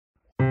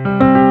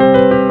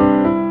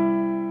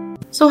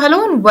So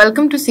hello and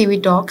welcome to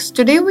CV Talks.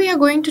 Today we are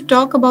going to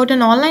talk about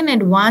an online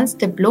advanced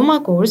diploma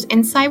course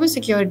in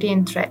cybersecurity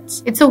and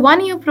threats. It's a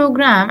one-year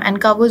program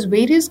and covers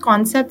various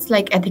concepts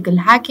like ethical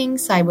hacking,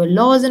 cyber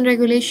laws and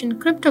regulation,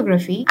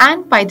 cryptography,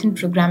 and Python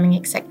programming,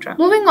 etc.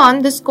 Moving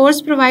on, this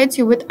course provides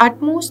you with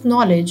utmost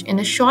knowledge in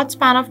a short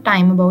span of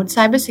time about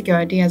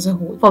cybersecurity as a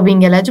whole. For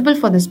being eligible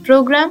for this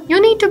program,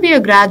 you need to be a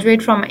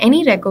graduate from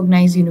any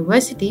recognized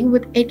university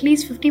with at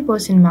least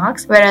 50%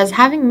 marks, whereas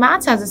having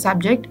maths as a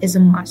subject is a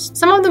must.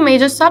 Some of the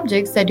major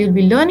subjects that you'll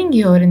be learning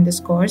here in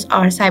this course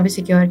are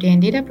cybersecurity and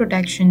data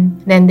protection,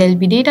 then there'll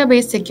be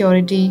database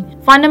security,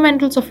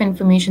 fundamentals of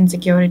information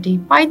security,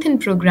 Python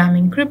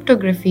programming,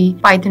 cryptography,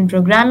 Python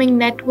programming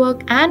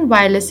network, and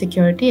wireless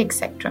security,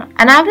 etc.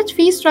 An average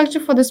fee structure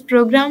for this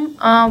program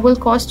will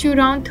cost you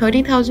around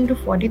 30,000 to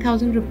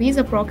 40,000 rupees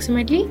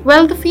approximately.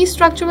 Well, the fee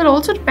structure will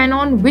also depend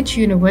on which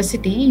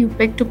university you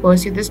pick to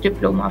pursue this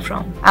diploma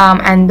from.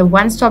 And the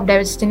one-stop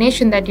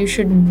destination that you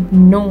should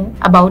know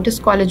about is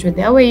College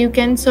Vidya, where you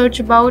can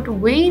search about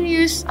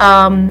various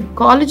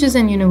colleges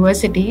and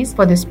universities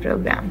for this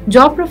program.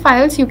 Job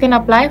profiles you can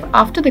apply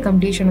after the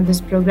completion of this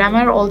program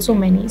are also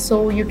many.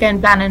 So you can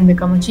plan and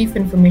become a Chief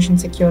Information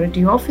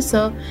Security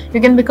Officer,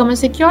 you can become a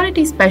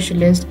security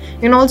specialist, you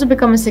can also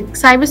become a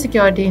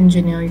cybersecurity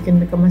engineer, you can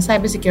become a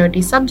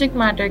cybersecurity subject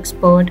matter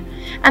expert,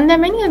 and there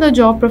are many other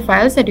job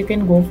profiles that you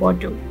can go for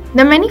too.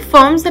 There are many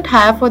firms that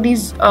hire for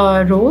these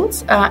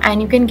roles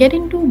and you can get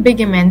into big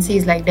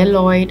MNCs like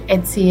Deloitte,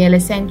 HCL,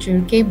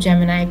 Accenture,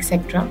 Capgemini,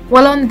 etc.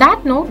 Well, on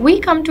that note,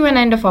 we come to an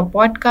end of our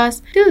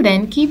podcast. Till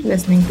then, keep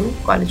listening to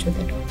College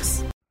Vidya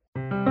Talks.